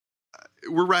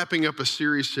we're wrapping up a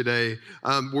series today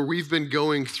where we've been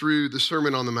going through the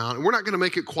Sermon on the Mount. And we're not going to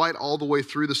make it quite all the way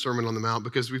through the Sermon on the Mount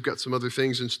because we've got some other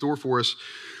things in store for us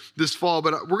this fall.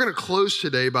 But we're going to close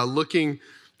today by looking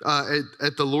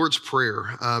at the Lord's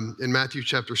Prayer in Matthew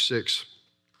chapter 6.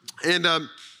 And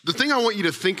the thing I want you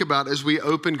to think about as we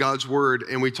open God's Word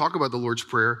and we talk about the Lord's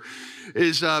Prayer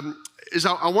is I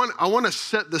want to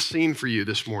set the scene for you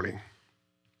this morning.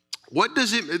 What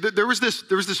does it, there was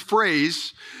this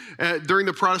phrase during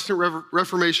the Protestant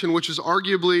Reformation, which is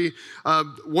arguably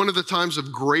one of the times of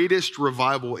greatest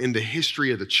revival in the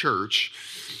history of the church.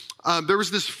 There was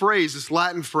this phrase, this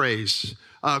Latin phrase,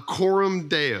 coram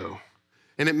Deo,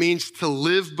 and it means to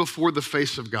live before the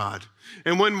face of God.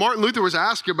 And when Martin Luther was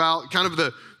asked about kind of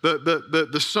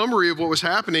the summary of what was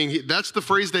happening, that's the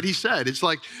phrase that he said. It's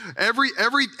like every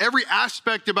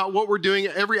aspect about what we're doing,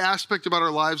 every aspect about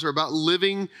our lives are about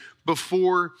living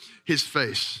before his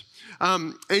face.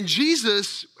 And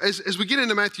Jesus, as we get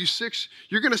into Matthew 6,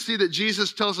 you're going to see that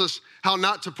Jesus tells us how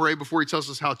not to pray before he tells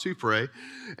us how to pray.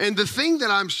 And the thing that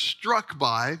I'm struck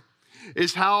by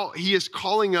is how he is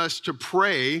calling us to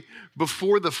pray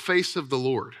before the face of the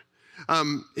Lord.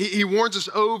 He warns us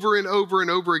over and over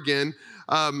and over again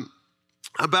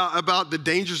about the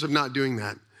dangers of not doing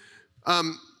that.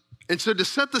 And so to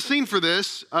set the scene for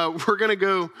this, we're going to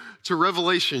go to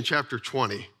Revelation chapter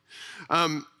 20.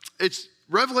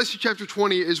 Revelation chapter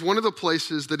 20 is one of the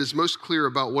places that is most clear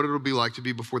about what it'll be like to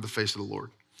be before the face of the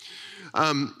Lord.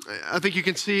 I think you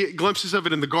can see glimpses of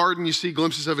it in the garden. You see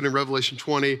glimpses of it in Revelation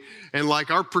 20. And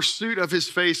like our pursuit of his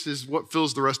face is what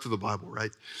fills the rest of the Bible,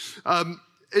 right?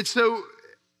 And so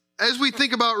as we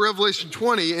think about Revelation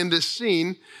 20 and this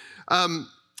scene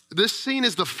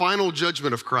is the final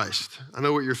judgment of Christ. I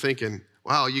know what you're thinking.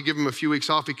 Wow, you give him a few weeks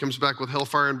off, he comes back with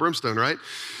hellfire and brimstone, right?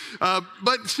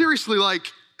 But seriously,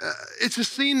 it's a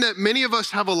scene that many of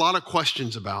us have a lot of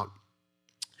questions about.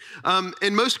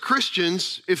 And most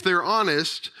Christians, if they're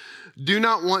honest, do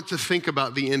not want to think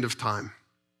about the end of time.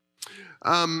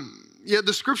 Yet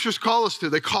the scriptures call us to.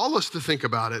 They call us to think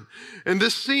about it. And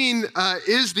this scene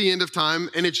is the end of time,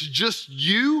 and it's just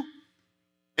you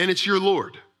and it's your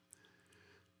Lord.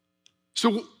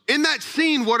 So in that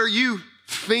scene, what are you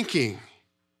thinking?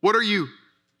 What are you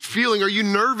feeling? Are you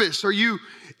nervous? Are you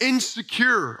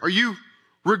insecure? Are you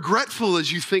regretful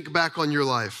as you think back on your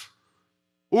life?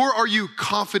 Or are you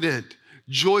confident,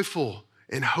 joyful,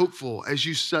 and hopeful as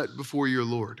you sit before your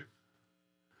Lord?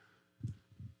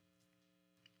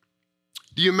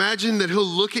 Do you imagine that he'll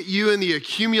look at you in the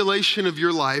accumulation of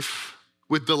your life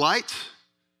with delight?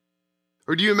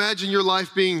 Or do you imagine your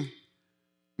life being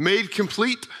made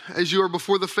complete as you are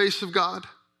before the face of God?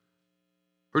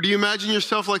 Or do you imagine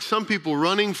yourself like some people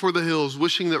running for the hills,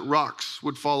 wishing that rocks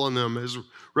would fall on them, as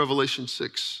Revelation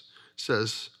 6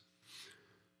 says?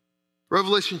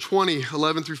 Revelation 20,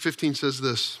 11 through 15 says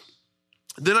this.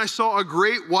 Then I saw a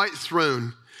great white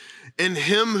throne and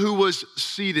him who was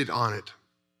seated on it.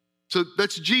 So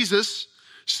that's Jesus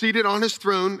seated on his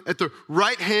throne at the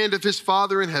right hand of his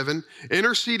Father in heaven,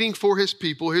 interceding for his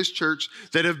people, his church,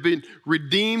 that have been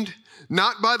redeemed,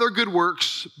 not by their good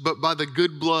works, but by the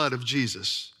good blood of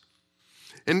Jesus.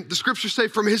 And the scriptures say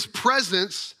from his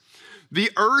presence,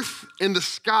 the earth and the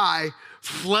sky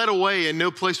fled away and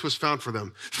no place was found for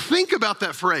them. Think about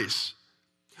that phrase.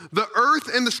 The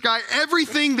earth and the sky,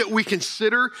 everything that we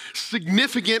consider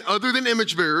significant other than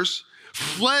image bearers,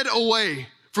 fled away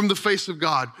from the face of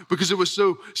God because it was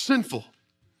so sinful.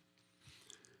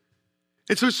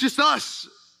 And so it's just us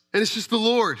and it's just the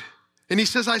Lord. And he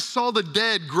says, I saw the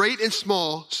dead, great and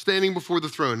small, standing before the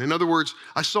throne. In other words,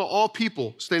 I saw all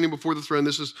people standing before the throne.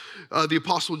 This is the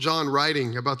Apostle John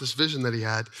writing about this vision that he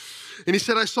had. And he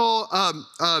said, I saw,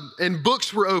 and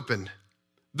books were opened.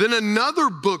 Then another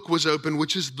book was opened,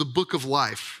 which is the book of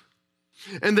life.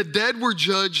 And the dead were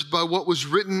judged by what was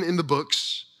written in the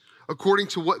books, according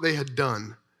to what they had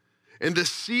done. And the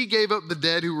sea gave up the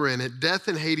dead who were in it. Death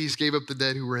and Hades gave up the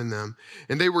dead who were in them.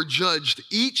 And they were judged,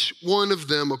 each one of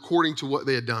them according to what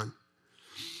they had done.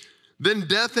 Then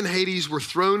death and Hades were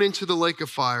thrown into the lake of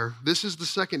fire. This is the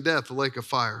second death, the lake of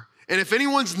fire. And if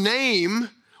anyone's name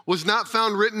was not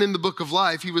found written in the book of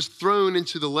life, he was thrown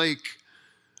into the lake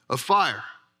of fire.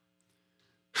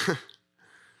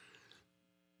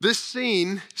 This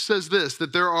scene says this,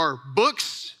 that there are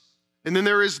books and then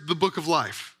there is the book of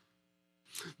life.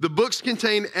 The books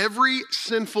contain every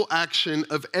sinful action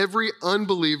of every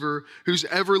unbeliever who's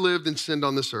ever lived and sinned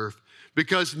on this earth,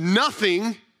 because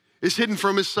nothing is hidden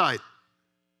from his sight.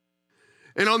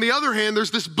 And on the other hand,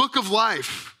 there's this book of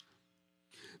life.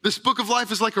 This book of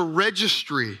life is like a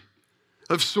registry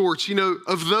of sorts,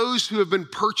 of those who have been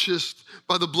purchased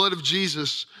by the blood of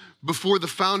Jesus before the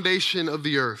foundation of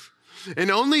the earth.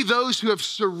 And only those who have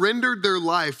surrendered their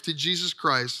life to Jesus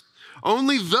Christ,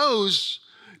 only those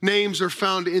names are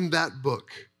found in that book.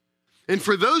 And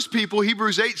for those people,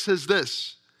 Hebrews 8 says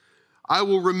this, I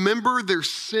will remember their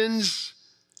sins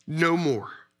no more.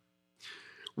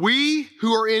 We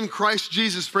who are in Christ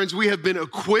Jesus, friends, we have been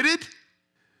acquitted,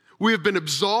 we have been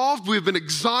absolved, we have been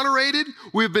exonerated,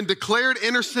 we have been declared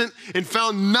innocent and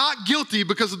found not guilty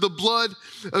because of the blood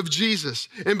of Jesus.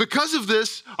 And because of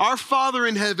this, our Father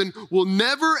in heaven will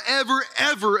never, ever,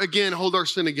 ever again hold our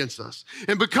sin against us.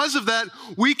 And because of that,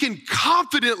 we can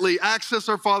confidently access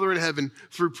our Father in heaven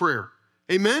through prayer.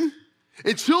 Amen?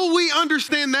 Until we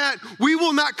understand that, we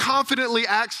will not confidently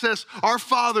access our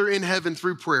Father in heaven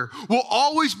through prayer. We'll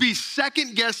always be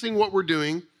second guessing what we're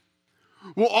doing.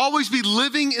 We'll always be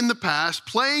living in the past,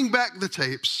 playing back the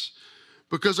tapes,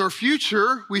 because our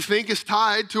future, we think, is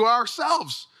tied to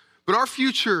ourselves. But our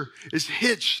future is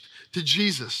hitched to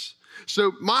Jesus.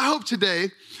 So my hope today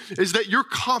is that your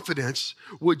confidence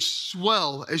would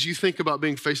swell as you think about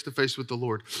being face-to-face with the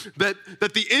Lord. That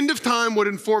the end of time would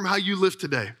inform how you live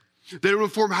today. That it would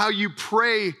inform how you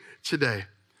pray today.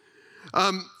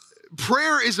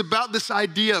 Prayer is about this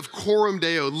idea of coram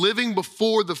Deo, living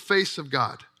before the face of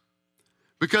God.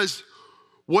 Because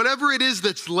whatever it is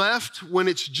that's left when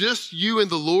it's just you and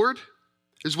the Lord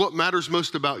is what matters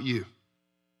most about you.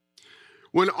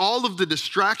 When all of the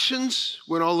distractions,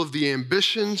 when all of the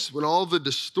ambitions, when all of the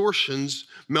distortions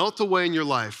melt away in your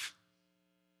life,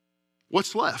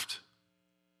 what's left?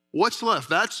 What's left?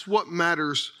 That's what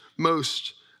matters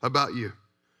most about you.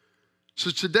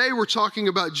 So today we're talking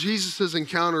about Jesus'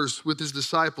 encounters with his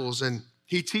disciples, and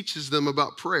he teaches them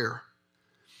about prayer.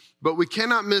 But we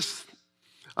cannot miss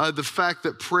the fact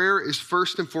that prayer is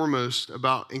first and foremost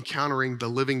about encountering the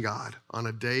living God on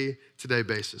a day-to-day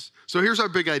basis. So here's our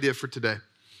big idea for today.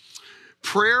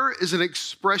 Prayer is an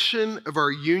expression of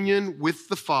our union with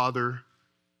the Father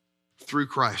through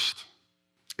Christ.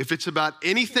 If it's about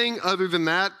anything other than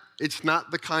that, it's not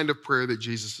the kind of prayer that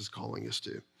Jesus is calling us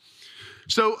to.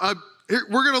 So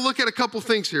we're going to look at a couple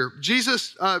things here.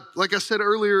 Jesus, like I said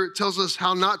earlier, tells us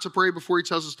how not to pray before he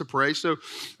tells us to pray. So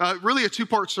really a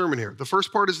two-part sermon here. The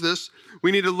first part is this.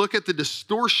 We need to look at the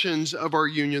distortions of our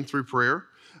union through prayer.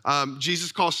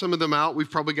 Jesus calls some of them out. We've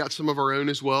probably got some of our own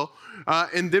as well.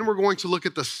 And then we're going to look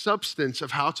at the substance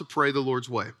of how to pray the Lord's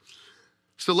way.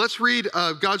 So let's read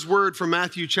God's word from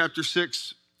Matthew chapter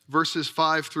 6, verses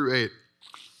 5 through 8.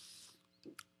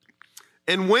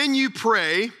 And when you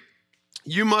pray,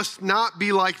 you must not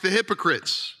be like the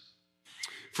hypocrites,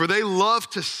 for they love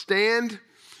to stand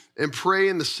and pray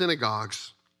in the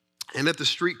synagogues and at the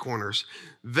street corners,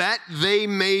 that they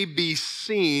may be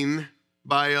seen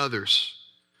by others.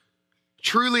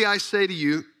 Truly I say to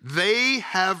you, they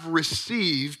have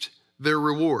received their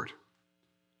reward.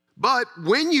 But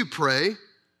when you pray,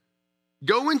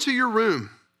 go into your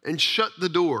room and shut the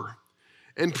door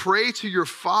and pray to your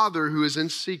Father who is in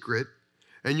secret,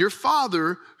 and your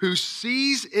Father who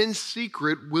sees in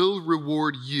secret will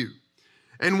reward you.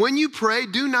 And when you pray,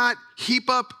 do not heap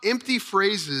up empty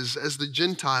phrases as the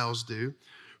Gentiles do,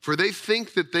 for they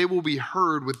think that they will be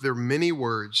heard with their many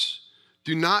words.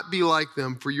 Do not be like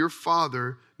them, for your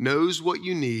Father knows what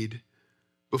you need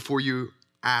before you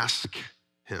ask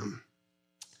him.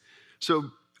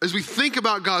 So as we think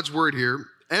about God's word here,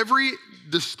 every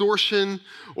distortion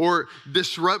or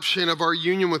disruption of our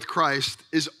union with Christ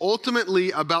is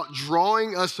ultimately about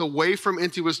drawing us away from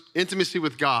intimacy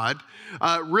with God,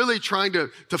 really trying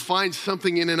to find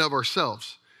something in and of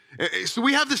ourselves. So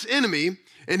we have this enemy,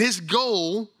 and his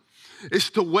goal is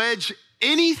to wedge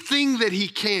anything that he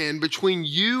can between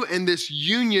you and this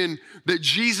union that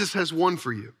Jesus has won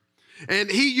for you.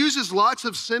 And he uses lots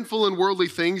of sinful and worldly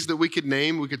things that we could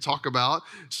name, we could talk about.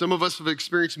 Some of us have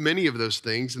experienced many of those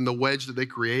things and the wedge that they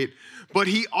create. But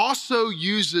he also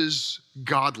uses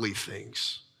godly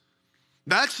things.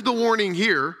 That's the warning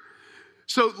here.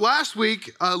 So last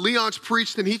week, Leon's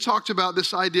preached and he talked about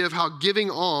this idea of how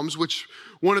giving alms, which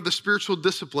one of the spiritual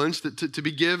disciplines to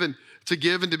give and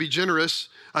to be generous.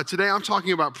 Today I'm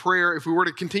talking about prayer. If we were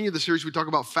to continue the series, we talk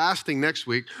about fasting next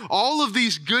week. All of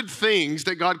these good things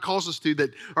that God calls us to that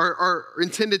are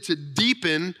intended to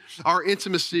deepen our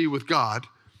intimacy with God,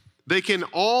 they can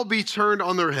all be turned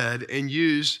on their head and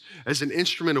used as an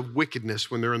instrument of wickedness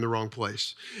when they're in the wrong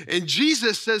place. And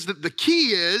Jesus says that the key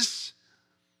is,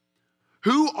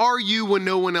 who are you when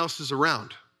no one else is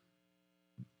around?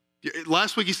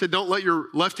 Last week he said, don't let your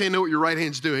left hand know what your right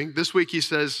hand's doing. This week he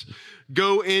says,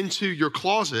 go into your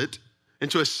closet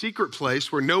into a secret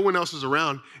place where no one else is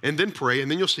around, and then pray, and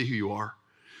then you'll see who you are.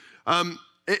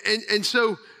 And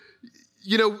so,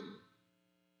 you know,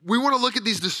 we want to look at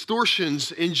these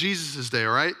distortions in Jesus' day,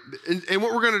 all right? And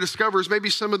what we're going to discover is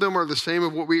maybe some of them are the same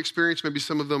of what we experience, maybe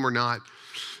some of them are not.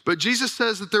 But Jesus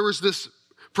says that there was this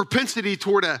propensity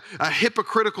toward a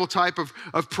hypocritical type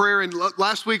of prayer. And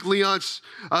last week, Leon's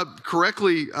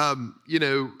correctly,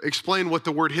 explained what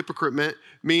the word hypocrite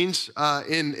means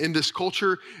in this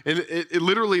culture. And it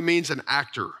literally means an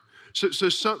actor.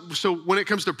 So when it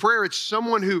comes to prayer, it's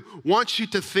someone who wants you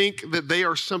to think that they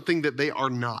are something that they are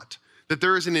not, that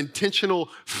there is an intentional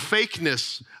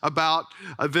fakeness about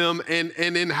them and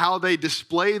in how they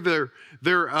display their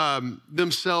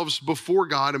themselves before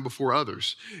God and before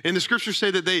others. And the scriptures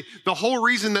say that the whole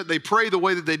reason that they pray the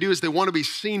way that they do is they want to be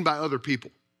seen by other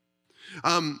people.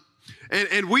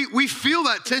 And we feel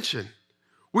that tension.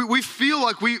 We feel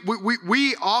like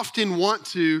we often want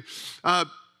to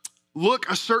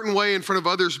look a certain way in front of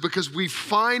others because we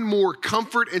find more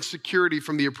comfort and security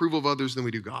from the approval of others than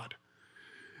we do God.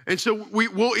 And so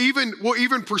we'll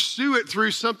even pursue it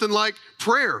through something like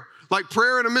prayer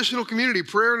in a missional community,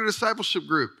 prayer in a discipleship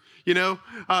group,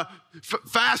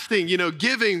 fasting,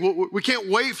 giving. We can't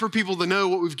wait for people to know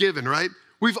what we've given, right?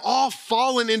 We've all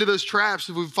fallen into those traps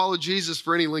if we've followed Jesus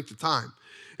for any length of time.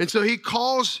 And so he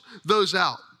calls those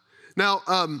out. Now,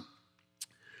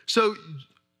 so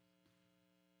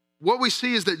what we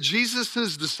see is that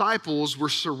Jesus' disciples were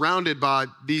surrounded by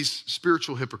these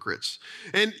spiritual hypocrites.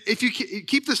 And if you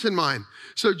keep this in mind,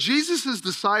 so Jesus'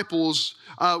 disciples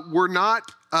were not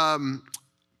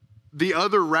the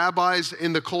other rabbis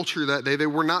in the culture that day. They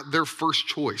were not their first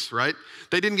choice, right?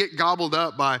 They didn't get gobbled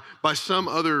up by some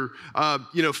other,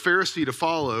 Pharisee to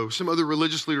follow, some other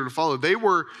religious leader to follow. They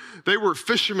were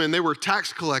fishermen. They were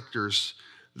tax collectors.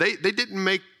 They didn't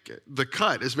make the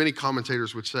cut, as many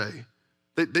commentators would say.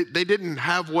 They didn't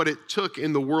have what it took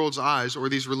in the world's eyes or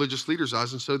these religious leaders'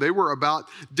 eyes, and so they were about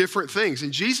different things.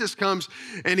 And Jesus comes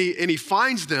and he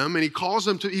finds them and he calls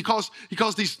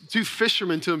these two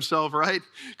fishermen to himself, right?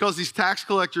 He calls these tax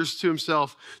collectors to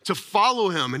himself to follow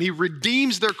him, and he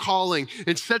redeems their calling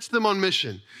and sets them on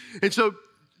mission. And so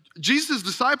Jesus'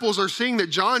 disciples are seeing that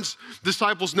John's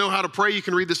disciples know how to pray. You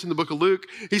can read this in the book of Luke.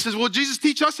 He says, well, Jesus,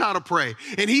 teach us how to pray.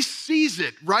 And he sees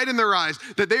it right in their eyes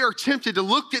that they are tempted to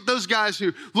look at those guys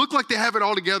who look like they have it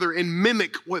all together and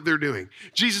mimic what they're doing.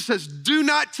 Jesus says, do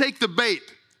not take the bait.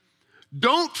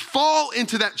 Don't fall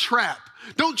into that trap.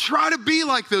 Don't try to be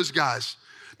like those guys.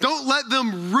 Don't let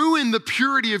them ruin the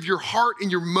purity of your heart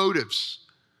and your motives.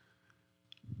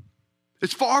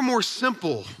 It's far more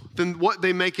simple than what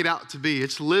they make it out to be.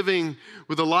 It's living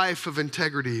with a life of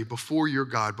integrity before your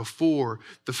God, before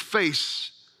the face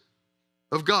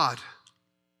of God.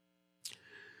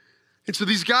 And so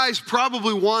these guys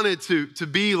probably wanted to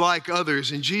be like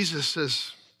others, and Jesus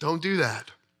says, don't do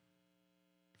that.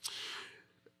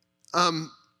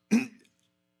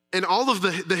 And all of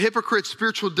the hypocrite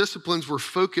spiritual disciplines were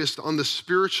focused on the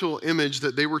spiritual image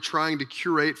that they were trying to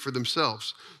curate for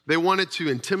themselves. They wanted to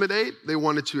intimidate, they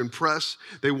wanted to impress,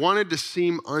 they wanted to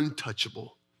seem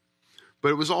untouchable.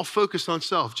 But it was all focused on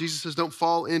self. Jesus says, don't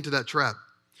fall into that trap.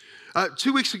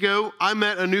 2 weeks ago, I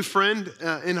met a new friend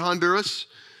in Honduras.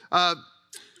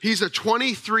 He's a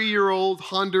 23-year-old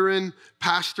Honduran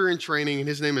pastor in training, and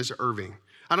his name is Irving.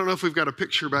 I don't know if we've got a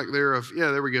picture back there of,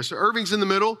 yeah, there we go. So Irving's in the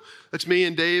middle. That's me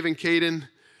and Dave and Caden.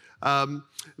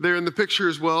 They're in the picture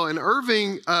as well. And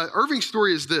Irving's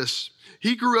story is this.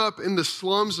 He grew up in the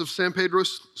slums of San Pedro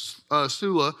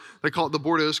Sula. They call it the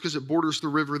Bordos because it borders the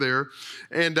river there.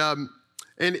 And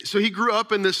so he grew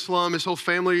up in this slum. His whole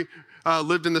family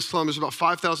lived in this slum. There's about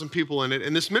 5,000 people in it.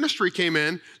 And this ministry came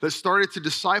in that started to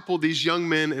disciple these young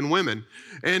men and women.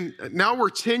 And now we're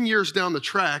 10 years down the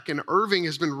track, and Irving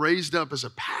has been raised up as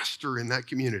a pastor in that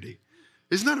community.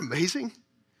 Isn't that amazing?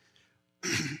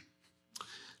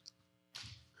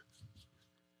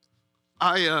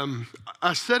 I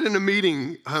sat in a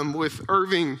meeting with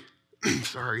Irving,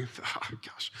 sorry, oh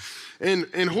gosh,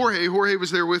 and Jorge. Jorge was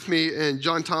there with me, and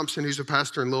John Thompson, who's a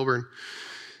pastor in Lilburn.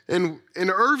 And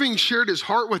Irving shared his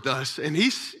heart with us, and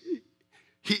you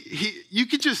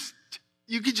could just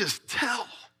tell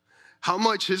how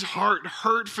much his heart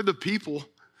hurt for the people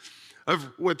of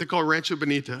what they call Rancho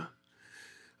Bonito.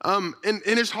 And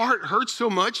his heart hurts so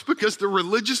much because the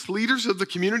religious leaders of the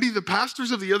community, the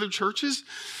pastors of the other churches,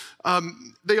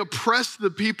 they oppressed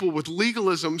the people with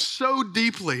legalism so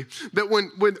deeply that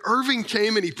when Irving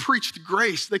came and he preached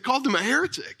grace, they called him a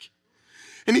heretic.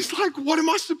 And he's like, what am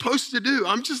I supposed to do?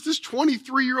 I'm just this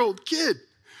 23-year-old kid,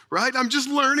 right? I'm just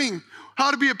learning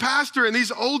how to be a pastor. And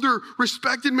these older,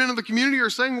 respected men of the community are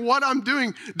saying what I'm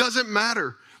doing doesn't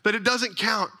matter, that it doesn't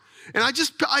count. And I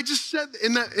just sat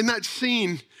in that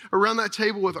scene around that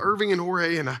table with Irving and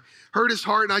Jorge, and I heard his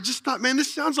heart, and I just thought, man,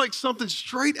 this sounds like something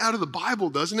straight out of the Bible,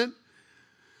 doesn't it?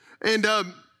 And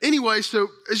anyway, so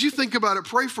as you think about it,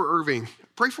 pray for Irving.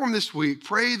 Pray for him this week.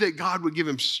 Pray that God would give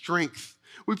him strength.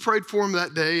 We prayed for him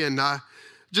that day, and I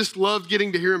just loved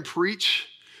getting to hear him preach.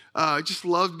 Just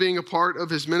loved being a part of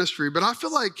his ministry. But I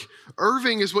feel like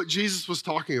Irving is what Jesus was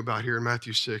talking about here in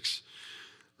Matthew 6.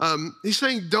 He's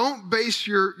saying, don't base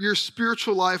your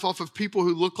spiritual life off of people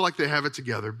who look like they have it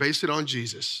together. Base it on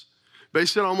Jesus.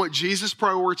 Base it on what Jesus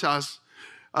prioritizes.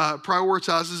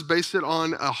 Base it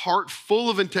on a heart full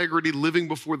of integrity, living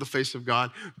before the face of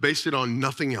God. Base it on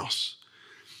nothing else.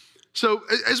 So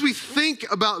as we think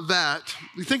about that,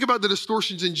 we think about the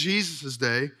distortions in Jesus'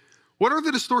 day. What are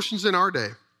the distortions in our day?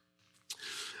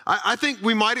 I think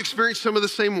we might experience some of the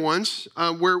same ones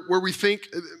where we think,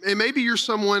 and maybe you're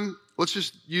someone, let's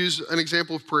just use an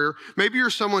example of prayer. Maybe you're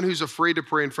someone who's afraid to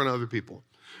pray in front of other people.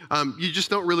 You just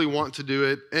don't really want to do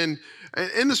it. And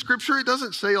in the scripture, it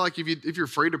doesn't say like if you're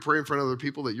afraid to pray in front of other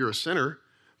people that you're a sinner.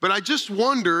 But I just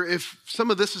wonder if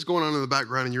some of this is going on in the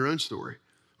background in your own story,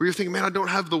 where you're thinking, man, I don't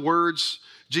have the words.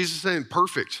 Jesus is saying,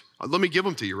 perfect. Let me give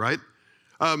them to you, right?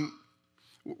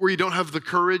 Where you don't have the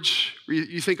courage, where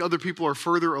you think other people are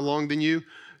further along than you.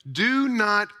 Do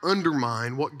not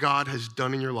undermine what God has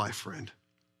done in your life, friend.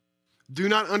 Do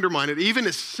not undermine it, even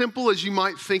as simple as you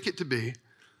might think it to be.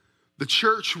 The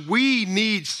church, we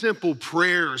need simple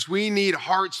prayers. We need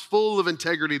hearts full of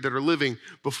integrity that are living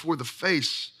before the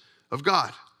face of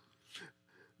God.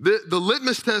 The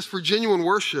litmus test for genuine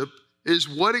worship is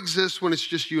what exists when it's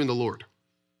just you and the Lord.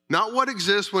 Not what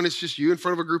exists when it's just you in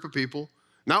front of a group of people.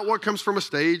 Not what comes from a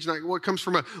stage, not what comes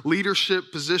from a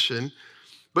leadership position.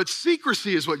 But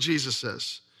secrecy is what Jesus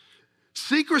says.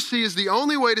 Secrecy is the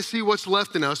only way to see what's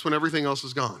left in us when everything else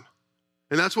is gone.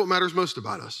 And that's what matters most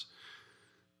about us.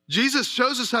 Jesus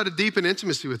shows us how to deepen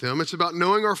intimacy with him. It's about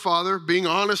knowing our Father, being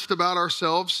honest about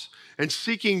ourselves, and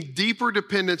seeking deeper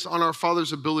dependence on our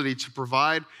Father's ability to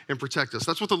provide and protect us.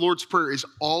 That's what the Lord's Prayer is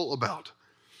all about.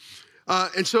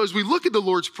 And so as we look at the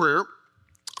Lord's Prayer,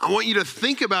 I want you to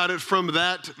think about it from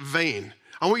that vein.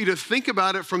 I want you to think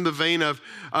about it from the vein of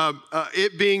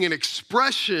it being an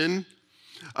expression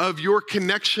of your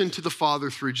connection to the Father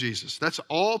through Jesus. That's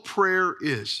all prayer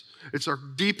is. It's our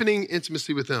deepening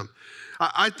intimacy with him.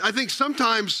 I think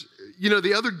sometimes,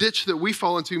 the other ditch that we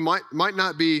fall into might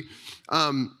not be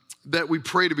that we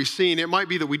pray to be seen. It might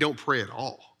be that we don't pray at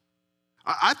all.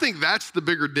 I think that's the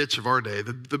bigger ditch of our day,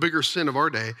 the bigger sin of our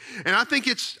day. And I think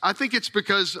it's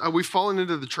because we've fallen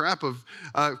into the trap of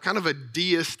kind of a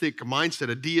deistic mindset,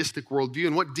 a deistic worldview.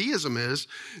 And what deism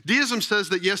says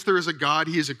that yes, there is a God,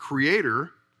 he is a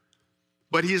creator,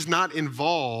 but he is not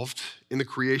involved in the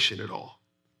creation at all.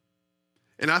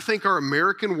 And I think our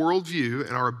American worldview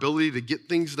and our ability to get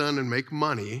things done and make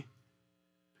money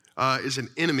is an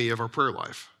enemy of our prayer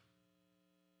life.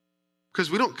 Because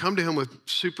we don't come to him with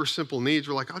super simple needs.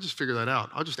 We're like, I'll just figure that out.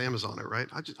 I'll just Amazon it, right?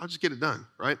 I'll just get it done,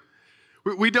 right?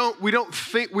 We don't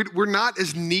think, we're not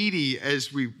as needy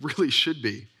as we really should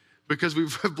be because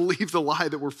we've believed the lie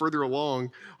that we're further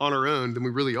along on our own than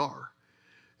we really are.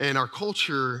 And our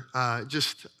culture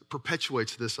just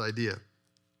perpetuates this idea.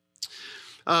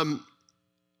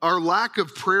 Our lack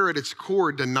of prayer at its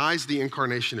core denies the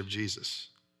incarnation of Jesus.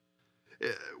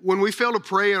 When we fail to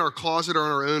pray in our closet or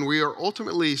on our own, we are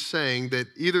ultimately saying that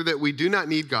either that we do not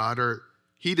need God or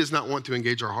he does not want to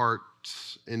engage our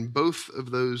hearts, and both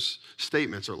of those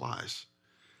statements are lies.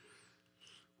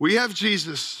 We have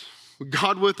Jesus,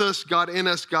 God with us, God in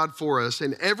us, God for us,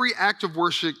 and every act of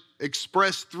worship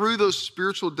expressed through those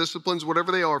spiritual disciplines,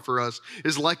 whatever they are for us,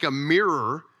 is like a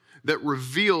mirror that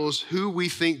reveals who we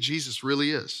think Jesus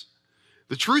really is.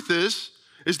 The truth is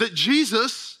that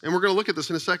Jesus, and we're going to look at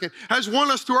this in a second, has won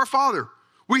us to our Father.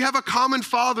 We have a common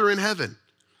Father in heaven.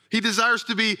 He desires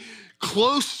to be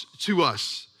close to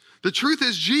us. The truth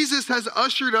is Jesus has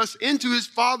ushered us into his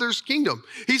Father's kingdom.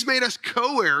 He's made us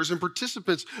co-heirs and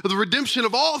participants of the redemption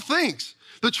of all things.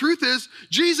 The truth is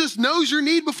Jesus knows your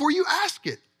need before you ask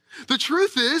it. The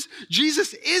truth is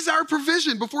Jesus is our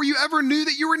provision before you ever knew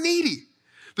that you were needy.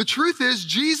 The truth is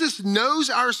Jesus knows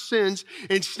our sins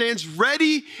and stands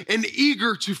ready and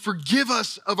eager to forgive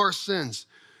us of our sins.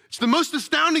 It's the most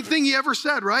astounding thing he ever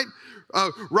said, right?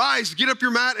 Rise, get up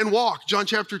your mat and walk, John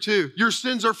chapter 2. Your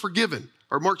sins are forgiven,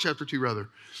 or Mark chapter 2 rather.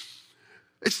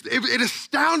 It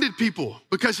astounded people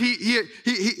because he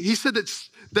said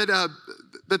that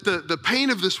the pain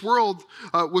of this world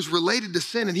was related to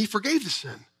sin, and he forgave the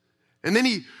sin. And then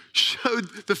he showed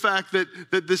the fact that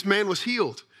this man was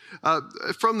healed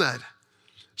from that.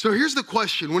 So here's the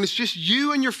question. When it's just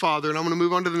you and your Father, and I'm going to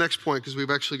move on to the next point because we've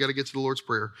actually got to get to the Lord's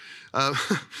Prayer.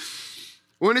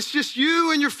 When it's just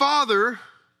you and your Father,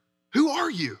 who are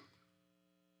you?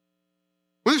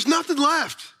 When there's nothing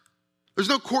left. There's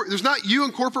not you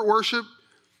in corporate worship,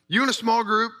 you in a small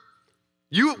group,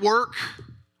 you at work,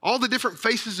 all the different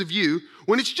faces of you.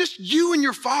 When it's just you and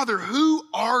your Father, who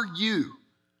are you?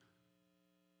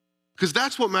 Because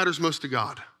that's what matters most to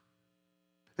God.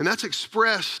 And that's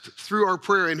expressed through our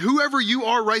prayer. And whoever you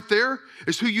are right there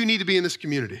is who you need to be in this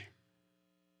community.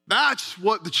 That's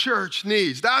what the church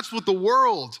needs. That's what the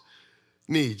world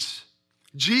needs.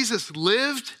 Jesus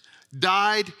lived,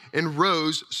 died, and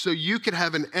rose so you could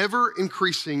have an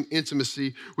ever-increasing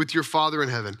intimacy with your Father in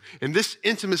heaven. And this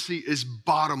intimacy is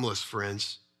bottomless,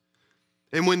 friends.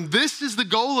 And when this is the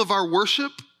goal of our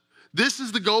worship, this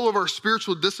is the goal of our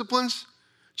spiritual disciplines,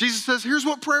 Jesus says, here's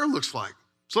what prayer looks like.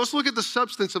 So let's look at the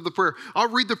substance of the prayer. I'll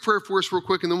read the prayer for us real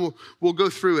quick, and then we'll go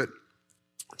through it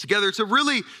together. It's a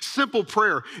really simple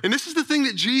prayer. And this is the thing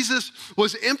that Jesus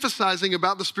was emphasizing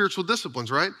about the spiritual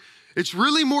disciplines, right? It's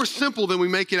really more simple than we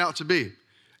make it out to be.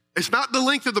 It's not the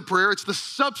length of the prayer, it's the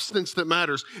substance that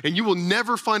matters. And you will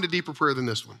never find a deeper prayer than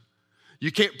this one.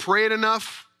 You can't pray it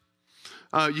enough.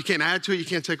 You can't add to it. You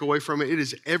can't take away from it. It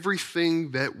is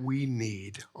everything that we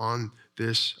need on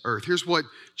this earth. Here's what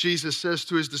Jesus says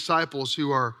to his disciples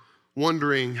who are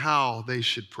wondering how they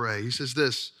should pray. He says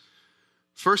this.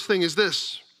 First thing is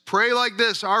this. Pray like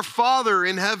this. Our Father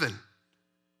in heaven,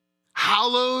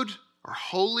 hallowed or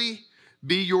holy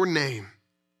be your name.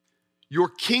 Your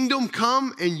kingdom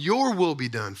come and your will be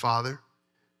done, Father,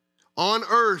 on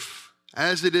earth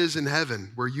as it is in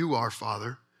heaven, where you are,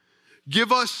 Father.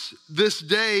 Give us this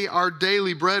day our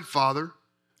daily bread, Father,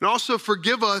 and also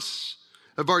forgive us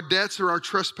of our debts or our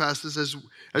trespasses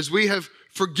as we have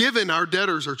forgiven our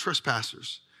debtors or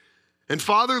trespassers. And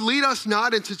Father, lead us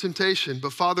not into temptation,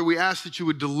 but Father, we ask that you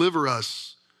would deliver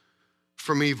us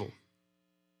from evil.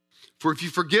 For if you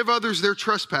forgive others their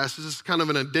trespasses, it's kind of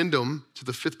an addendum to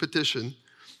the fifth petition,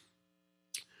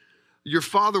 your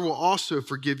Father will also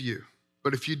forgive you.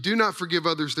 But if you do not forgive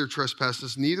others their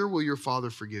trespasses, neither will your Father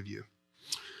forgive you.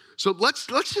 So let's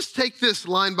just take this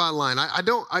line by line.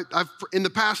 I've in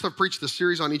the past, I've preached a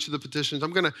series on each of the petitions.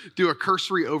 I'm gonna do a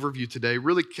cursory overview today,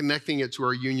 really connecting it to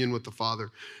our union with the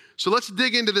Father. So let's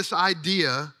dig into this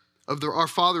idea of our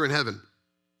Father in heaven.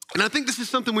 And I think this is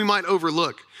something we might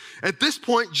overlook. At this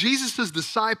point, Jesus'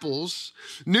 disciples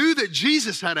knew that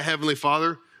Jesus had a heavenly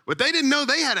Father, but they didn't know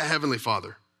they had a heavenly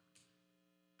Father.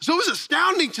 So it was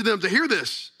astounding to them to hear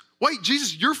this. Wait,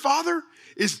 Jesus, your Father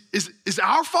is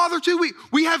our Father too?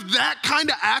 We have that kind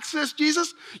of access,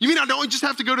 Jesus? You mean I don't just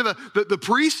have to go to the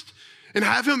priest and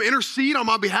have him intercede on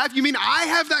my behalf? You mean I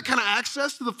have that kind of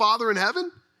access to the Father in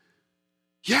heaven?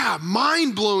 Yeah,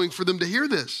 mind-blowing for them to hear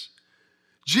this.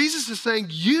 Jesus is saying,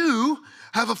 you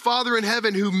have a Father in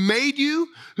heaven who made you,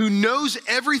 who knows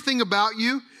everything about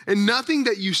you, and nothing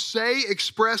that you say,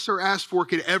 express, or ask for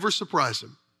could ever surprise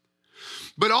him.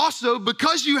 But also,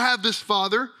 because you have this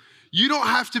Father, you don't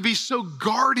have to be so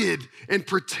guarded and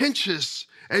pretentious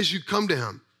as you come to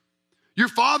him. Your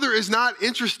Father is not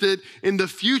interested in the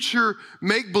future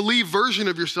make-believe version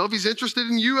of yourself. He's interested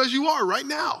in you as you are right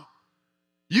now.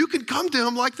 You can come to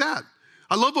him like that.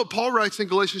 I love what Paul writes in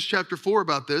Galatians chapter 4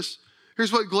 about this.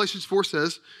 Here's what Galatians 4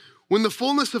 says. When the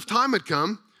fullness of time had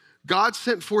come, God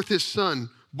sent forth his Son,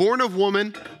 born of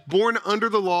woman, born under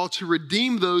the law, to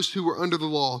redeem those who were under the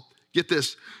law. Get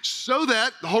this, so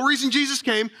that, the whole reason Jesus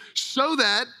came, so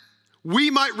that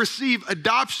we might receive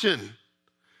adoption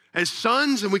as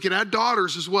sons, and we can add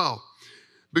daughters as well.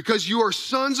 Because you are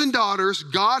sons and daughters,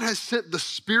 God has sent the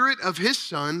Spirit of his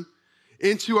Son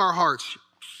into our hearts,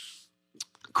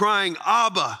 crying,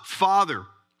 Abba, Father.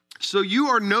 So you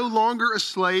are no longer a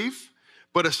slave,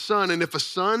 but a son, and if a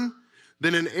son,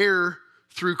 then an heir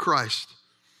through Christ.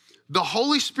 The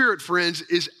Holy Spirit, friends,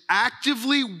 is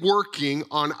actively working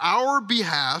on our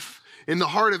behalf in the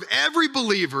heart of every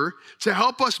believer to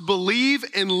help us believe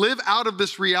and live out of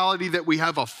this reality that we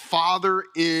have a Father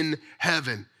in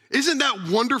heaven. Isn't that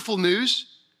wonderful news?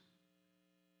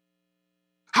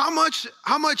 How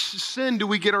much sin do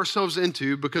we get ourselves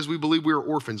into because we believe we are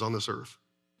orphans on this earth?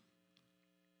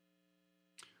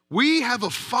 We have a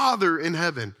Father in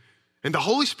heaven, and the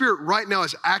Holy Spirit right now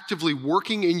is actively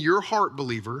working in your heart,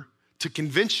 believer, to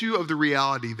convince you of the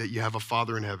reality that you have a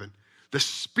Father in heaven. The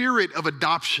spirit of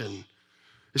adoption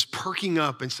is perking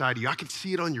up inside of you. I can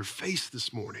see it on your face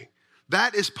this morning.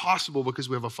 That is possible because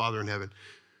we have a Father in heaven.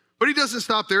 But he doesn't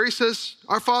stop there. He says,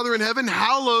 our Father in heaven,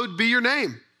 hallowed be your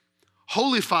name.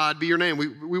 holified be your name.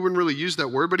 We wouldn't really use that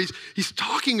word, but he's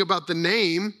talking about the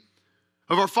name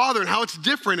of our Father and how it's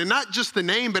different, and not just the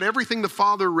name, but everything the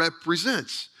Father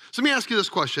represents. So let me ask you this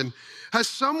question. Has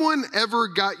someone ever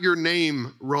got your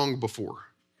name wrong before?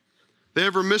 They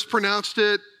ever mispronounced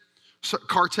it?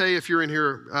 Carte, if you're in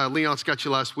here, Leon's got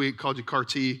you last week, called you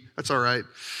Carti. That's all right.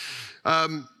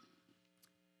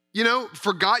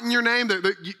 Forgotten your name.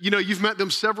 You've met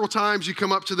them several times. You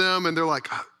come up to them and they're like,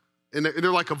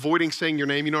 they're like avoiding saying your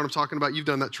name. You know what I'm talking about? You've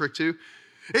done that trick too.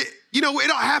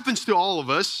 It happens to all of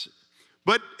us.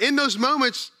 But in those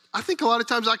moments, I think a lot of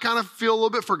times I kind of feel a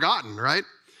little bit forgotten, right?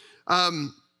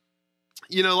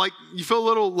 Like you feel a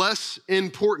little less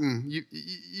important.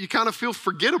 You kind of feel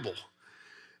forgettable.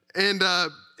 And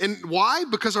why?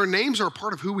 Because our names are a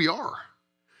part of who we are.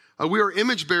 We are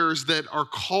image bearers that are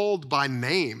called by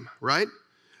name, right?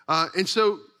 And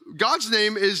so God's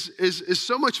name is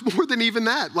so much more than even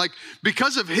that. Like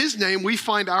because of his name, we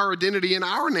find our identity in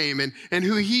our name and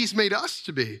who he's made us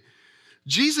to be.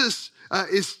 Jesus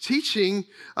is teaching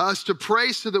us to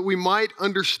pray so that we might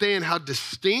understand how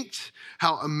distinct,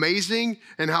 how amazing,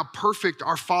 and how perfect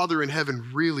our Father in heaven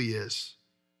really is.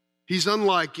 He's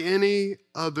unlike any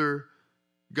other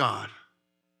God.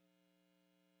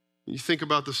 You think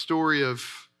about the story of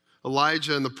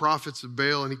Elijah and the prophets of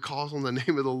Baal, and he calls on the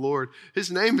name of the Lord.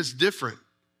 His name is different.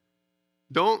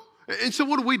 And so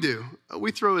what do?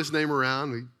 We throw his name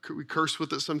around. We curse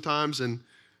with it sometimes, and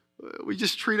we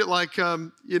just treat it like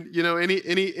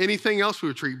anything else we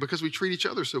would treat, because we treat each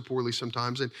other so poorly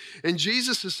sometimes. And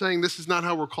Jesus is saying this is not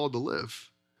how we're called to live.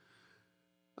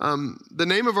 The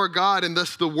name of our God, and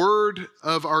thus the word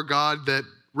of our God that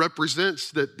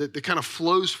represents, that kind of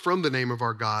flows from the name of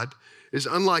our God, is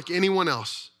unlike anyone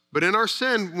else. But in our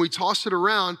sin, when we toss it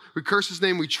around, we curse his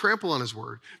name, we trample on his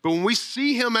word. But when we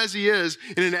see him as he is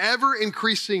in an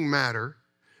ever-increasing matter,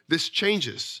 this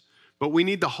changes. But we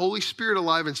need the Holy Spirit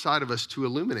alive inside of us to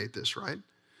illuminate this, right?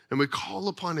 And we call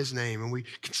upon his name and we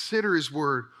consider his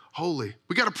word holy.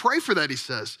 We got to pray for that, he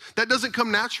says. That doesn't come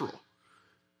natural.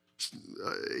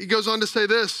 He goes on to say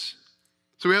this.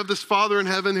 So we have this Father in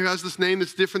heaven who has this name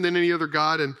that's different than any other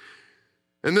God. And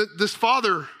this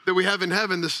Father that we have in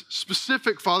heaven, this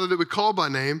specific Father that we call by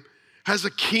name, has a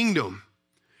kingdom.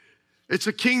 It's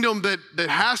a kingdom that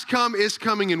has come, is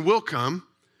coming, and will come.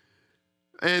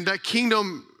 And that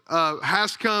kingdom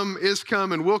has come, is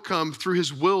come, and will come through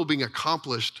his will being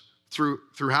accomplished through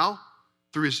how?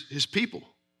 Through his people.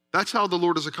 That's how the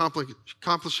Lord is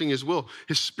accomplishing his will.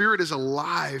 His Spirit is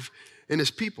alive in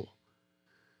his people.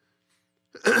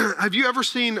 Have you ever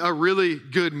seen a really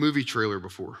good movie trailer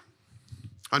before?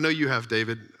 I know you have,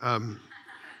 David.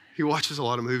 He watches a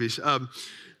lot of movies.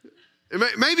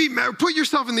 Maybe put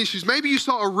yourself in these shoes. Maybe you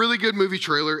saw a really good movie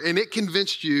trailer and it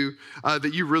convinced you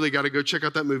that you really got to go check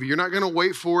out that movie. You're not going to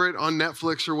wait for it on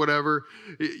Netflix or whatever.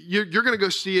 You're going to go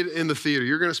see it in the theater.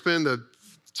 You're going to spend the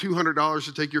 $200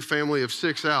 to take your family of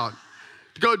 6 out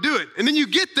to go do it. And then you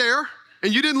get there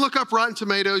and you didn't look up Rotten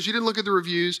Tomatoes. You didn't look at the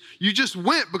reviews. You just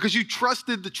went because you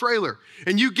trusted the trailer.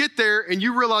 And you get there and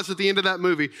you realize at the end of that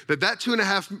movie that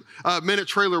 2.5 minute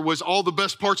trailer was all the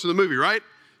best parts of the movie, right?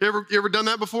 You ever done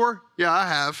that before? Yeah, I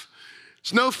have.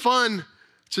 It's no fun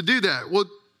to do that. Well,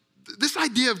 this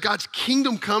idea of God's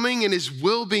kingdom coming and his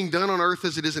will being done on earth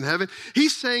as it is in heaven,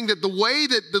 he's saying that the way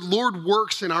that the Lord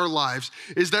works in our lives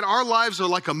is that our lives are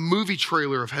like a movie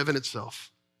trailer of heaven itself.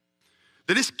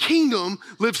 That his kingdom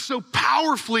lives so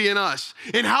powerfully in us,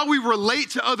 in how we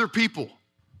relate to other people,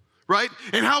 right?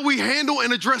 And how we handle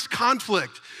and address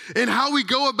conflict, and how we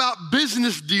go about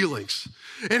business dealings,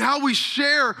 and how we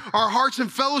share our hearts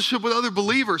and fellowship with other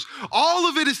believers. All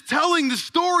of it is telling the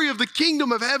story of the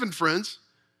kingdom of heaven, friends,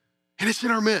 and it's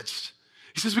in our midst.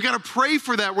 He says we got to pray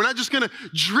for that. We're not just going to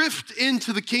drift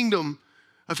into the kingdom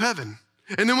of heaven.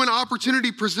 And then when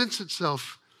opportunity presents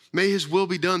itself, may his will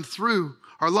be done through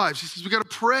our lives. He says we got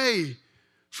to pray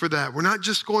for that. We're not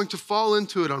just going to fall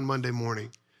into it on Monday morning.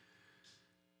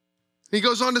 He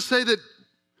goes on to say that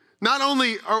not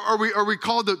only are we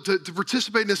called to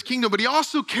participate in this kingdom, but he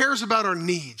also cares about our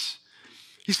needs.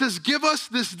 He says, give us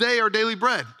this day our daily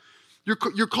bread.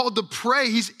 You're called to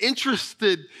pray. He's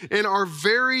interested in our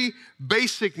very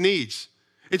basic needs.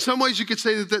 In some ways, you could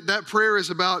say that prayer is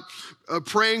about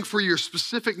praying for your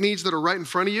specific needs that are right in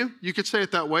front of you. You could say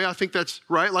it that way. I think that's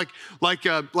right. Like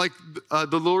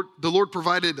the Lord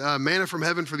provided manna from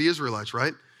heaven for the Israelites,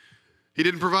 right? He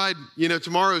didn't provide,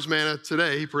 tomorrow's manna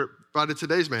today. He provided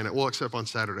today's manna. Well, except on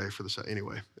Saturday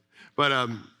anyway. But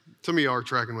some of you are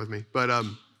tracking with me. But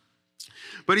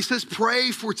he says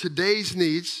pray for today's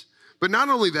needs. But not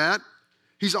only that,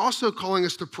 he's also calling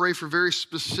us to pray for very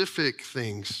specific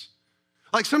things.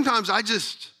 Like sometimes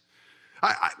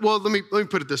well, let me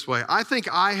put it this way. I think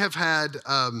I have had,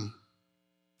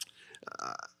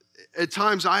 at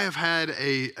times I have had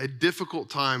a difficult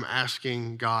time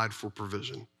asking God for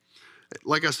provision.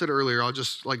 Like I said earlier, I'll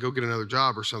just like go get another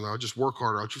job or something. I'll just work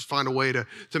harder. I'll just find a way to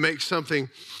make something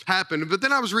happen. But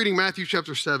then I was reading Matthew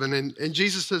chapter 7, and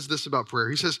Jesus says this about prayer.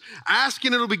 He says, ask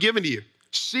and it'll be given to you.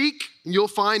 Seek and you'll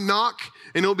find, knock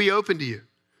and it'll be open to you.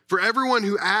 For everyone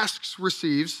who asks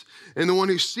receives, and the one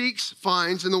who seeks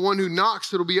finds, and the one who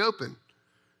knocks it'll be open.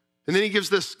 And then he gives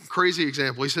this crazy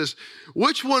example. He says,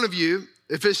 which one of you,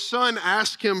 if his son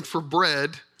asks him for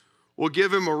bread, will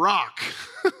give him a rock?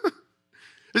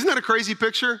 Isn't that a crazy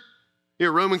picture? You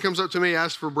know, Roman comes up to me,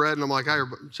 asks for bread, and I'm like, hey,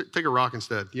 take a rock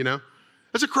instead, you know?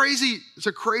 It's a crazy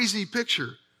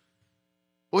picture.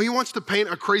 Well, he wants to paint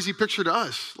a crazy picture to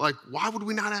us. Like, why would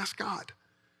we not ask God?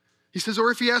 He says,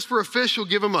 or if he asks for a fish, you'll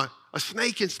give him a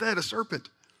snake instead, a serpent.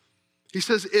 He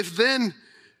says, if then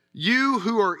you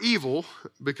who are evil,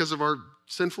 because of our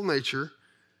sinful nature,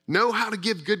 know how to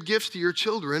give good gifts to your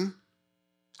children,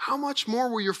 how much more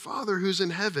will your Father who's in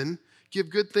heaven give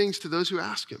good things to those who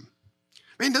ask him?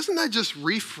 Man, doesn't that just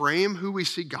reframe who we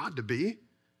see God to be?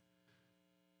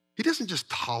 He doesn't just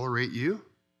tolerate you.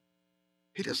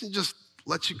 He doesn't just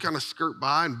let you kind of skirt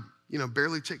by and,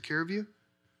 barely take care of you.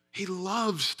 He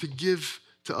loves to give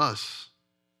to us.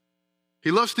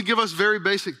 He loves to give us very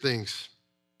basic things,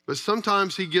 but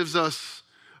sometimes he gives us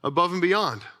above and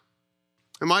beyond.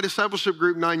 In my discipleship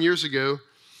group 9 years ago,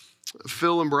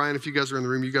 Phil and Brian, if you guys are in the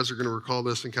room, you guys are going to recall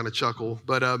this and kind of chuckle,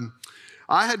 but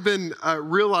I had been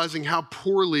realizing how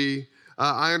poorly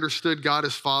I understood God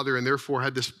as Father and therefore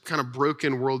had this kind of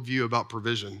broken worldview about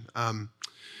provision.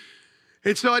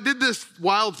 And so I did this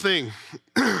wild thing.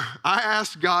 I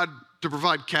asked God to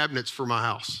provide cabinets for my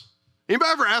house.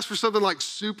 Anybody ever asked for something like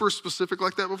super specific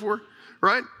like that before,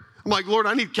 right? I'm like, Lord,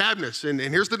 I need cabinets, and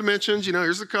here's the dimensions,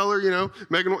 here's the color,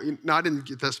 Megan, no, I didn't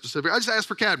get that specific. I just asked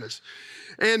for cabinets.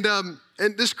 And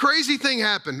this crazy thing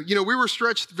happened. We were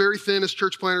stretched very thin as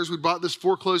church planners. We bought this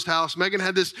foreclosed house. Megan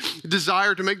had this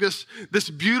desire to make this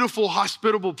beautiful,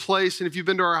 hospitable place. And if you've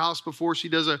been to our house before, she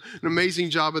does an amazing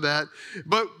job of that.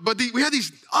 But we had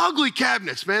these ugly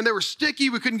cabinets, man. They were sticky.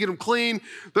 We couldn't get them clean.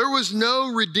 There was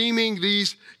no redeeming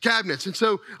these cabinets. And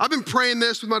so I've been praying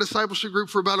this with my discipleship group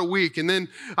for about a week. And then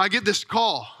I get this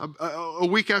call a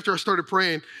week after I started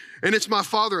praying. And it's my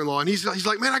father-in-law, and he's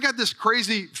like, man, I got this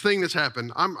crazy thing that's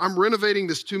happened. I'm renovating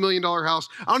this $2 million house.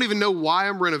 I don't even know why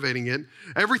I'm renovating it.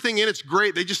 Everything in it's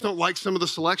great. They just don't like some of the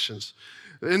selections.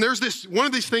 And one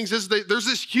of these things is there's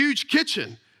this huge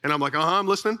kitchen. And I'm like, I'm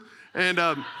listening. And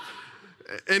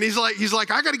he's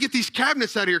like, I got to get these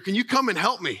cabinets out of here. Can you come and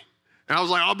help me? And I was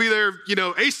like, I'll be there,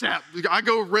 ASAP. I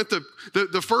go rent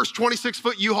the first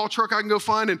 26-foot U-Haul truck I can go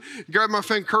find and grab my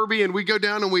friend Kirby, and we go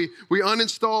down and we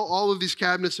uninstall all of these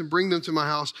cabinets and bring them to my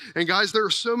house. And guys, there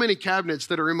are so many cabinets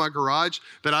that are in my garage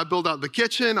that I build out the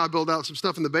kitchen, I build out some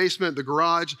stuff in the basement, the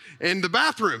garage, and the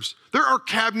bathrooms. There are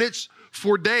cabinets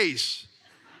for days.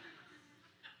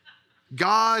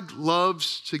 God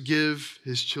loves to give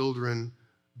his children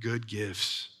good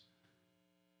gifts.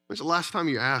 When's the last time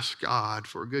you asked God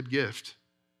for a good gift?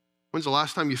 When's the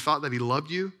last time you thought that he loved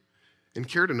you and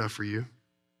cared enough for you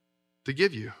to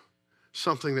give you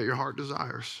something that your heart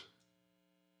desires?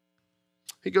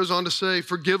 He goes on to say,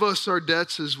 forgive us our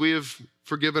debts as we have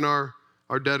forgiven our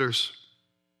debtors.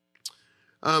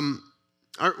 When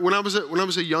I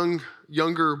was a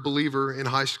younger believer in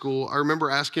high school, I remember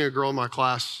asking a girl in my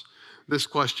class this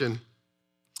question.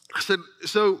 I said,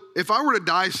 so if I were to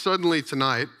die suddenly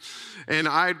tonight and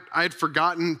I'd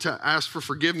forgotten to ask for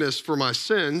forgiveness for my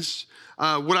sins,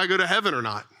 would I go to heaven or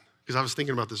not? Because I was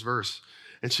thinking about this verse.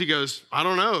 And she goes, I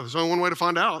don't know. There's only one way to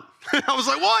find out. I was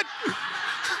like, what?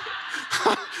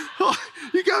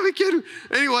 You gotta be kidding.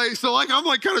 Anyway, so I'm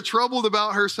kind of troubled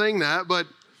about her saying that, but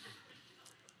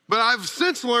I've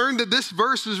since learned that this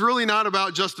verse is really not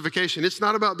about justification. It's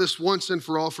not about this once and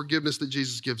for all forgiveness that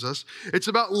Jesus gives us. It's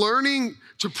about learning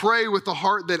to pray with a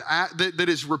heart that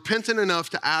is repentant enough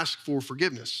to ask for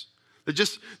forgiveness.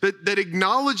 That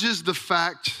acknowledges the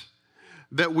fact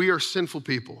that we are sinful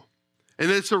people.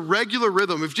 And it's a regular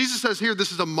rhythm. If Jesus says here,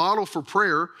 this is a model for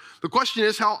prayer, the question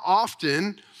is, how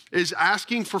often is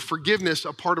asking for forgiveness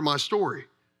a part of my story?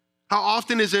 How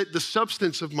often is it the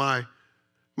substance of my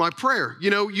prayer?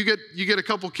 You get a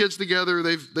couple kids together,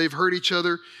 they've hurt each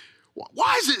other.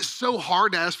 Why is it so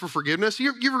hard to ask for forgiveness?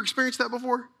 You ever experienced that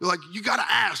before? You're like, you gotta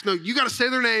ask. No, you gotta say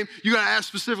their name. You gotta ask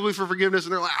specifically for forgiveness.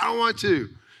 And they're like, I don't want to.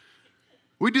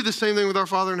 We do the same thing with our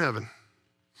Father in heaven.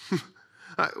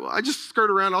 I just skirt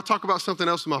around. I'll talk about something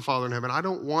else with my Father in heaven. I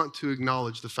don't want to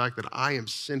acknowledge the fact that I am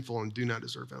sinful and do not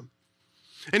deserve him.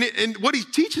 And what he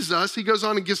teaches us, he goes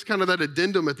on and gives kind of that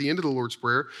addendum at the end of the Lord's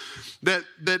Prayer, that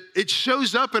it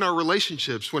shows up in our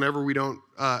relationships whenever we don't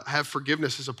have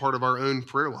forgiveness as a part of our own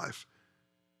prayer life.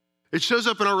 It shows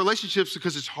up in our relationships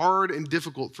because it's hard and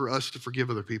difficult for us to forgive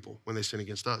other people when they sin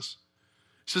against us.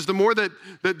 It says the more that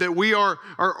we are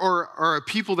a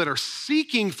people that are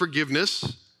seeking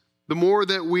forgiveness, the more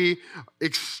that we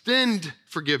extend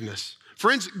forgiveness.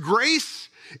 Friends, grace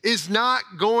is not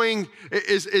going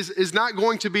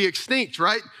to be extinct,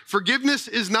 right? Forgiveness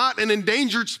is not an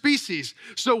endangered species.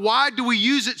 So why do we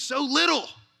use it so little?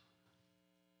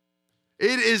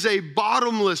 It is a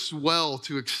bottomless well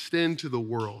to extend to the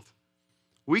world.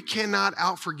 We cannot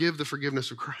outforgive the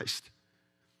forgiveness of Christ.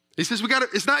 He says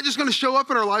it's not just going to show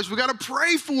up in our lives, we got to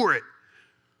pray for it.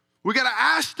 We got to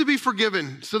ask to be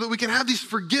forgiven so that we can have these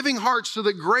forgiving hearts so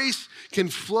that grace can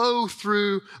flow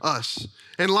through us.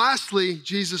 And lastly,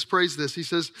 Jesus prays this. He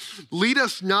says, lead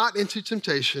us not into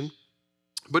temptation,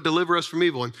 but deliver us from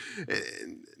evil. And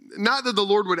not that the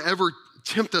Lord would ever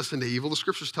tempt us into evil. The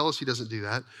scriptures tell us he doesn't do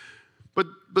that.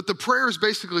 But the prayer is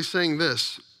basically saying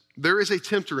this. There is a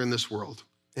tempter in this world,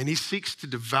 and he seeks to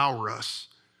devour us.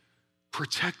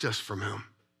 Protect us from him.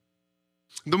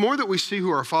 The more that we see who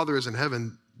our Father is in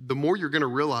heaven, the more you're going to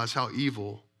realize how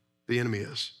evil the enemy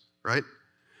is, right?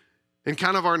 And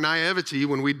kind of our naivety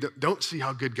when we don't see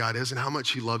how good God is and how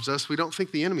much he loves us, we don't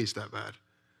think the enemy's that bad.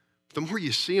 The more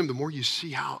you see him, the more you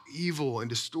see how evil and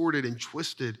distorted and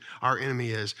twisted our enemy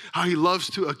is, how he loves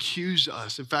to accuse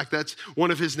us. In fact, that's one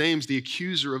of his names, the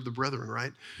accuser of the brethren,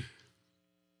 right?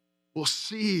 We'll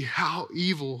see how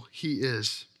evil he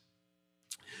is.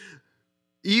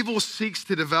 Evil seeks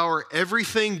to devour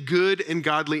everything good and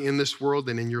godly in this world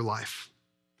and in your life.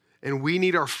 And we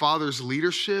need our Father's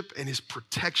leadership and his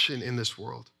protection in this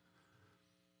world.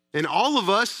 And all of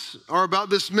us are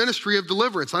about this ministry of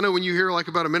deliverance. I know when you hear like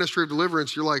about a ministry of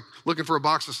deliverance, you're like looking for a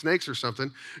box of snakes or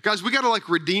something. Guys, we got to like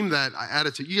redeem that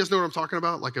attitude. You guys know what I'm talking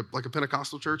about? Like a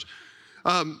Pentecostal church.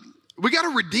 We got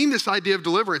to redeem this idea of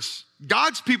deliverance.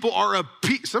 God's people are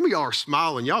some of y'all are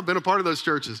smiling. Y'all have been a part of those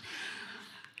churches.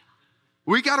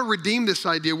 We got to redeem this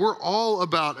idea. We're all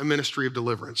about a ministry of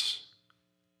deliverance.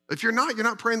 If you're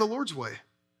not praying the Lord's way.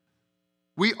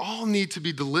 We all need to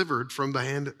be delivered from the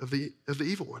hand of the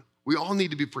evil one. We all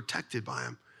need to be protected by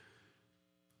him.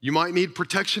 You might need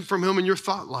protection from him in your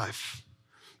thought life.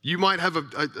 You might have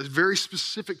a very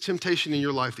specific temptation in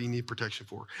your life that you need protection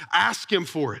for. Ask him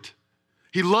for it.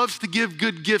 He loves to give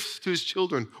good gifts to his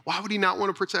children. Why would he not want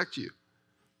to protect you?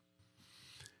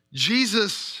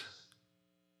 Jesus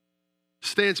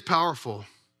stands powerful.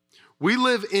 We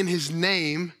live in his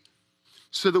name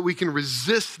so that we can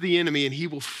resist the enemy and he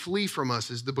will flee from us,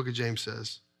 as the book of James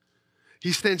says.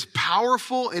 He stands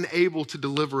powerful and able to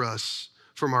deliver us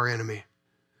from our enemy.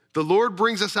 The Lord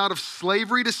brings us out of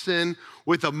slavery to sin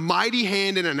with a mighty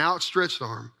hand and an outstretched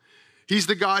arm. He's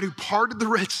the God who parted the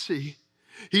Red Sea.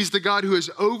 He's the God who has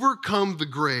overcome the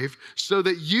grave so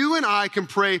that you and I can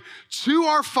pray to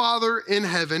our Father in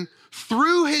heaven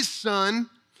through his Son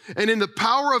and in the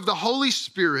power of the Holy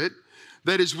Spirit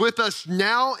that is with us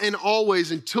now and always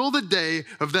until the day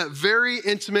of that very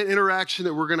intimate interaction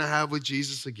that we're going to have with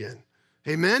Jesus again.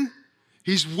 Amen?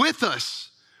 He's with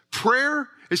us. Prayer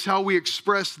is how we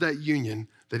express that union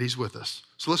that he's with us.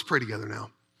 So let's pray together now.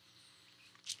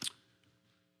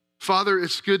 Father,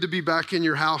 it's good to be back in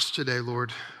your house today,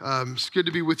 Lord. It's good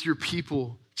to be with your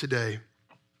people today.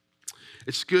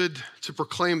 It's good to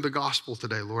proclaim the gospel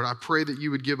today, Lord. I pray that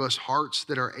you would give us hearts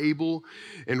that are able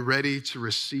and ready to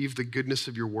receive the goodness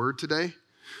of your word today.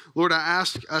 Lord, I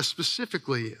ask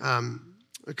specifically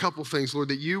a couple things, Lord,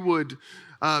 that you would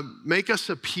make us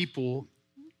a people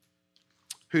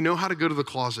who know how to go to the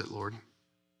closet, Lord.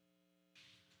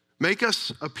 Make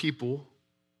us a people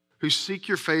who seek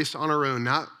your face on our own,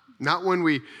 not when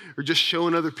we are just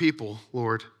showing other people,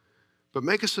 Lord, but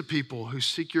make us a people who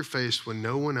seek your face when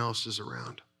no one else is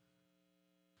around.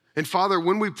 And Father,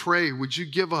 when we pray, would you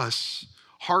give us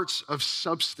hearts of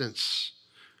substance,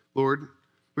 Lord?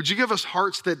 Would you give us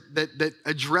hearts that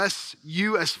address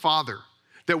you as Father,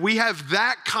 that we have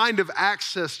that kind of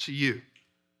access to you?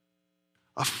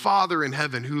 A Father in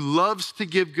heaven who loves to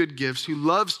give good gifts, who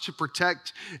loves to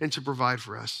protect and to provide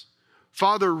for us.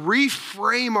 Father,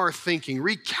 reframe our thinking,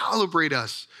 recalibrate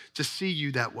us to see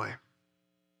you that way.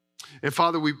 And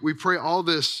Father, we pray all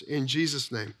this in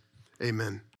Jesus' name,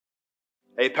 amen.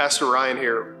 Hey, Pastor Ryan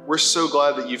here. We're so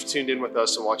glad that you've tuned in with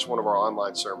us and watched one of our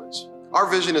online sermons. Our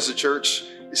vision as a church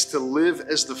is to live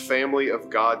as the family of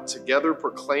God, together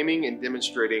proclaiming and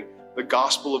demonstrating the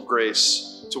gospel of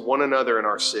grace to one another in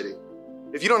our city.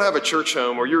 If you don't have a church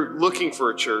home or you're looking for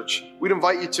a church, we'd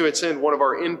invite you to attend one of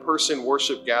our in-person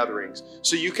worship gatherings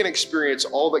so you can experience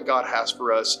all that God has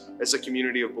for us as a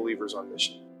community of believers on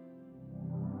mission.